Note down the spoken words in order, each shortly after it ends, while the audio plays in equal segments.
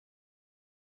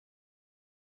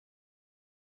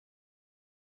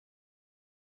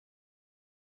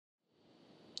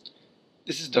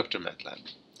This is Dr.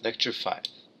 MATLAB, Lecture 5,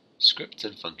 Scripts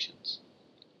and Functions.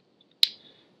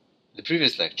 In the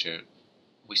previous lecture,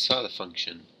 we saw the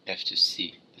function f to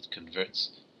c that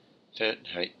converts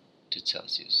Fahrenheit to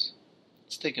Celsius.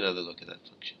 Let's take another look at that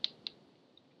function.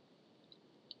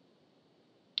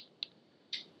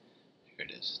 Here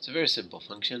it is. It's a very simple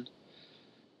function.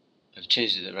 I've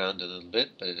changed it around a little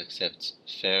bit, but it accepts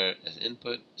Fair as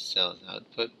input, cell as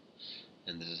output,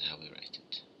 and this is how we write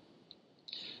it.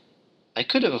 I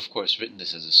could have, of course, written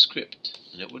this as a script,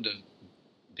 and it would have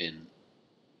been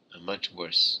a much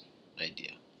worse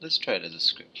idea. Let's try it as a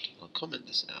script. I'll comment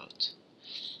this out,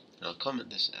 and I'll comment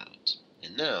this out.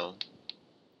 And now,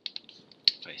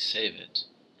 if I save it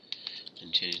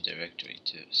and change directory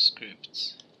to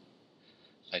scripts,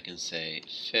 I can say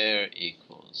fair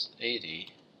equals 80,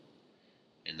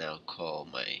 and now call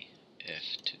my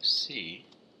f to c,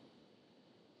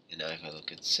 and now if I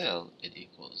look at cell, it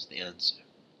equals the answer.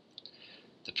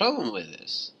 The problem with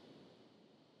this,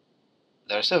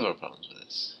 there are several problems with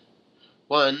this.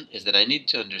 One is that I need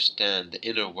to understand the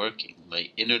inner working,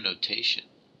 my inner notation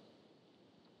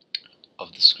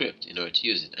of the script in order to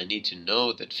use it. I need to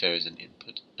know that fair is an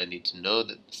input. I need to know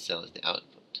that the cell is the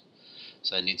output.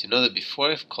 So I need to know that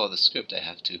before I call the script, I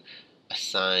have to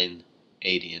assign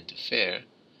 80 into fair.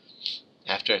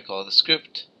 After I call the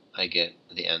script, I get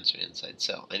the answer inside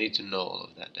cell. I need to know all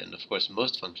of that. And of course,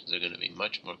 most functions are going to be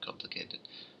much more complicated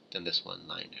than this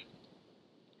one-liner.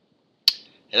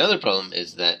 Another problem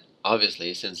is that,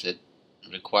 obviously, since it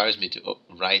requires me to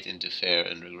write into fair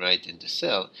and write into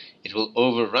cell, it will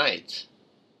overwrite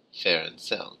fair and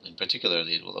cell. And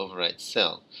particularly, it will overwrite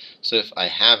cell. So if I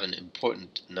have an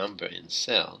important number in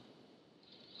cell,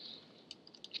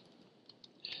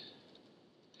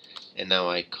 and now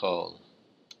I call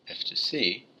f to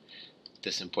c,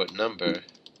 this important number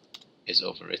is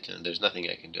overwritten. There's nothing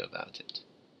I can do about it.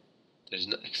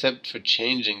 Except for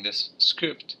changing this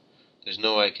script, there's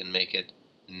no way I can make it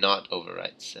not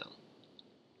overwrite cell.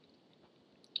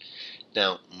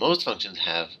 Now, most functions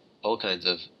have all kinds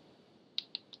of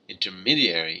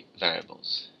intermediary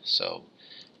variables. So,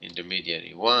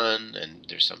 intermediary 1, and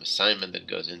there's some assignment that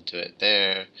goes into it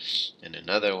there, and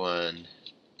another one,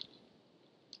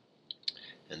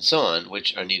 and so on,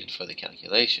 which are needed for the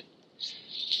calculation.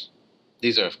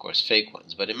 These are, of course, fake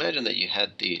ones, but imagine that you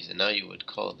had these, and now you would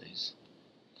call these.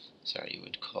 Sorry, you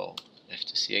would call f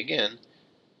to c again.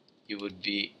 You would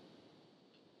be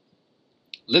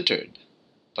littered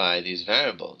by these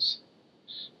variables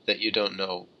that you don't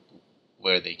know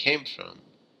where they came from.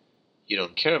 You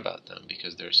don't care about them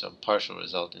because there's some partial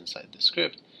result inside the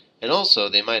script, and also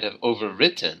they might have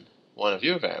overwritten one of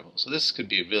your variables. So this could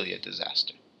be really a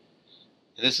disaster.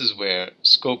 And this is where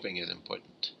scoping is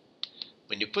important.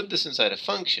 When you put this inside a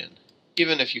function,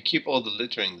 even if you keep all the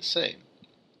littering the same,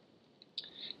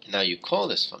 and now you call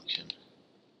this function,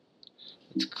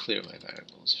 let's clear my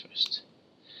variables first.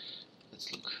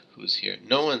 Let's look who's here.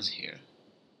 No one's here.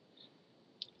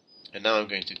 And now I'm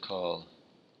going to call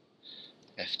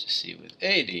f to c with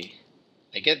 80.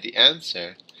 I get the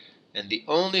answer, and the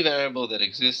only variable that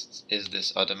exists is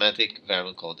this automatic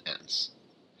variable called ans.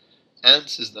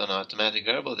 Ans is an automatic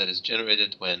variable that is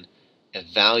generated when a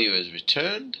value is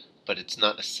returned, but it's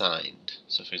not assigned.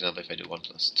 So for example, if I do 1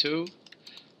 plus 2,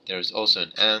 there is also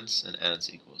an ans, and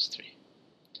ans equals 3.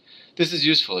 This is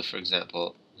useful if, for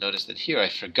example, notice that here I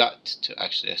forgot to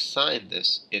actually assign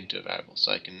this into a variable.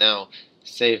 So I can now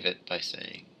save it by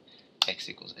saying x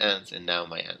equals ans, and now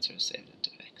my answer is saved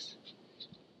into x.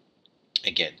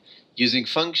 Again, using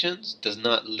functions does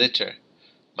not litter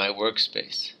my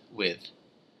workspace with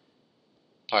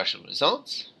partial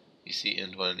results. You see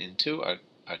int1 and int2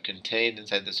 are contained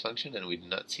inside this function, and we do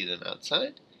not see them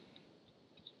outside.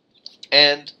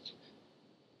 And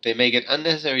they make it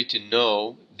unnecessary to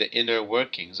know the inner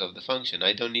workings of the function.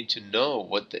 I don't need to know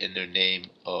what the inner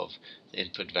name of the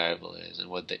input variable is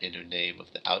and what the inner name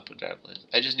of the output variable is.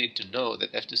 I just need to know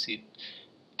that f to c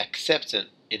accepts an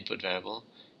input variable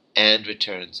and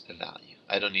returns a value.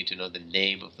 I don't need to know the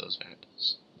name of those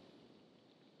variables.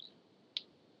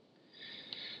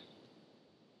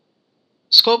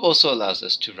 Scope also allows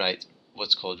us to write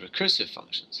what's called recursive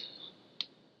functions.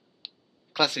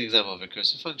 A classic example of a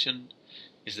recursive function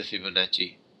is the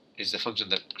Fibonacci, is the function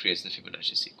that creates the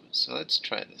Fibonacci sequence. So let's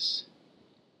try this.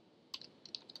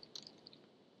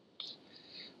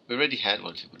 We already had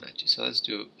one Fibonacci, so let's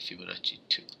do Fibonacci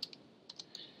 2.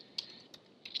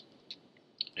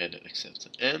 And it accepts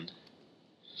an n.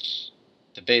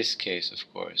 The base case,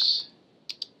 of course,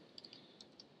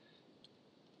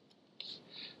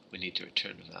 we need to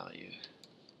return a value.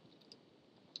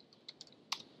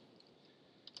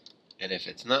 And if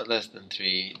it's not less than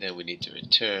 3, then we need to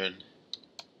return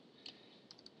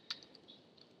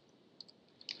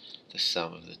the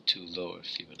sum of the two lower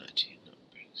Fibonacci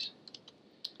numbers.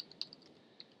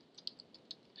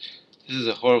 This is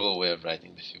a horrible way of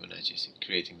writing the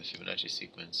creating the Fibonacci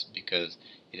sequence, because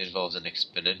it involves an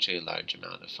exponentially large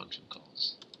amount of function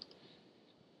calls.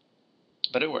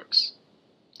 But it works.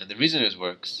 And the reason it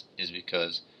works is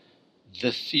because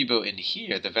the Fibo in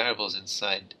here, the variables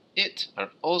inside it,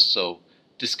 are also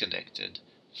disconnected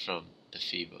from the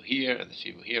Fibo here and the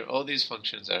Fibo here. All these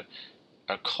functions are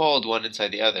called one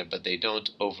inside the other, but they don't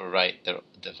overwrite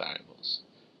the variables.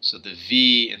 So the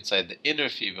V inside the inner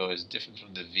Fibo is different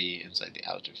from the V inside the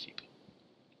outer Fibo,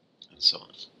 and so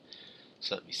on.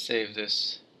 So let me save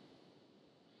this.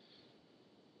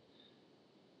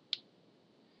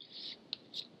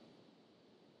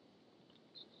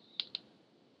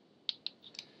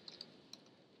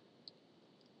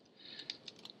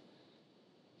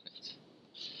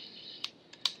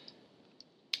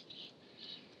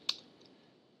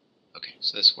 Okay,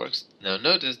 so this works. Now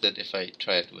notice that if I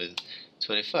try it with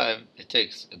 25, it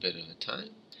takes a bit of a time,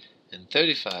 and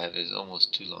 35 is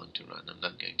almost too long to run. I'm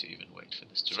not going to even wait for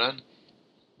this to run.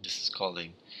 This is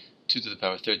calling 2 to the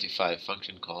power 35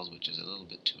 function calls, which is a little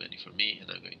bit too many for me, and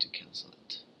I'm going to cancel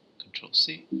it. Control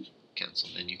C, cancel.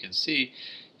 And you can see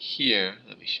here,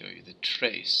 let me show you the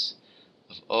trace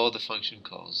of all the function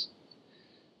calls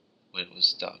when it was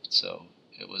stopped. So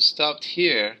it was stopped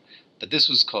here, but this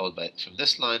was called from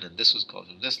this line, and this was called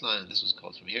from this line, and this was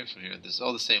called from here, and this is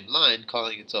all the same line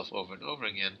calling itself over and over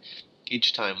again,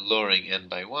 each time lowering n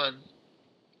by 1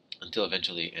 until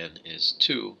eventually n is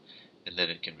 2, and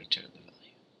then it can return the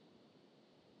value.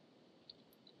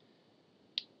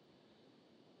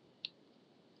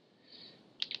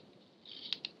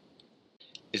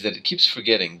 Is that it keeps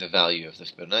forgetting the value of the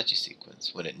Fibonacci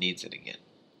sequence when it needs it again.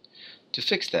 To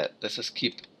fix that, let's just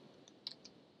keep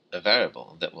a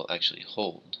variable that will actually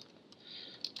hold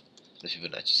the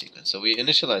Fibonacci sequence. So we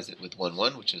initialize it with 1,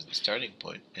 1, which is the starting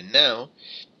point, and now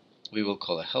we will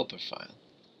call a helper file.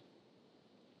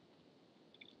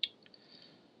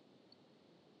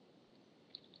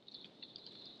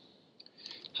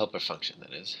 Helper function,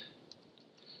 that is.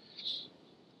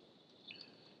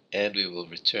 And we will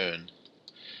return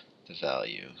the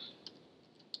value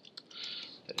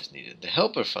that is needed. The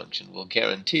helper function will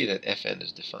guarantee that fn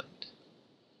is defined.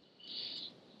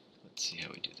 Let's see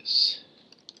how we do this.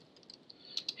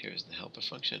 Here is the helper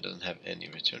function. It doesn't have any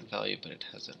return value, but it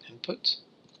has an input.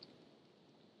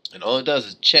 And all it does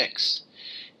is checks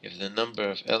if the number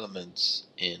of elements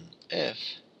in f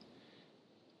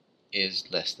is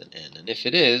less than n. And if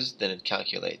it is, then it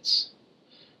calculates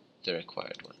the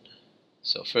required one.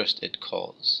 So first it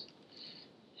calls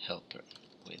helper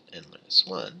with n minus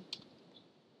 1,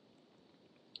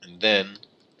 and then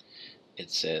it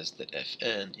says that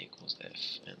fn equals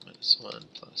fn minus 1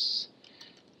 plus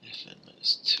fn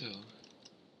minus 2,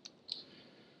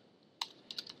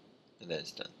 and then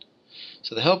it's done.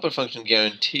 So the helper function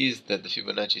guarantees that the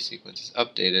Fibonacci sequence is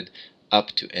updated up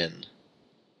to n,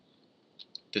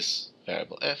 this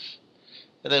variable f,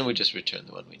 and then we just return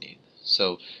the one we need.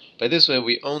 So by this way,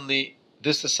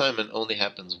 this assignment only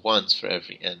happens once for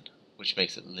every n, which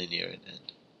makes it linear in n.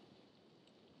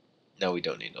 Now we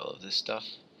don't need all of this stuff.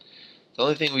 The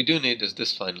only thing we do need is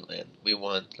this final n. We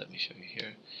want, let me show you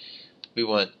here, we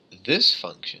want this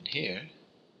function here,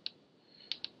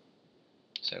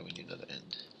 sorry, we need another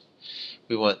end.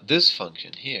 We want this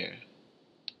function here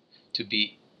to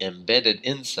be embedded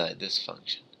inside this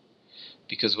function,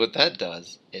 because what that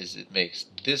does is it makes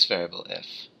this variable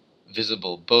f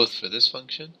visible both for this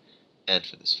function and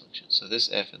for this function. So this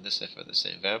f and this f are the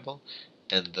same variable,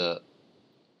 and the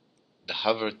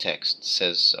hover text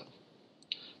says so.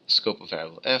 The scope of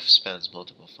variable f spans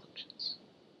multiple functions.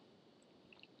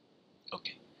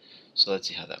 Okay, so let's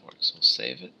see how that works. We'll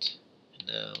save it, and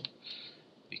now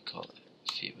we call it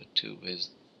Fibo2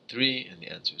 is 3, and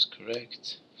the answer is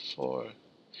correct. 4,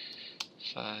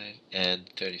 5, and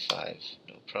 35,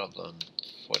 no problem.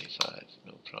 45,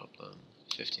 no problem.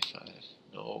 55,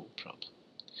 no problem.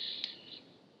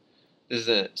 This is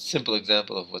a simple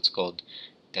example of what's called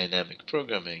dynamic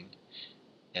programming,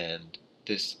 and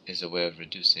this is a way of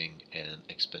reducing an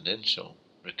exponential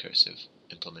recursive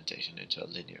implementation into a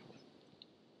linear one.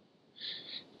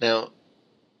 Now,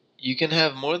 you can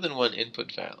have more than one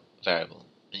input variable,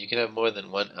 and you can have more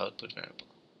than one output variable,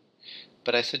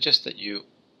 but I suggest that you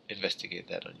investigate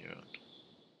that on your own.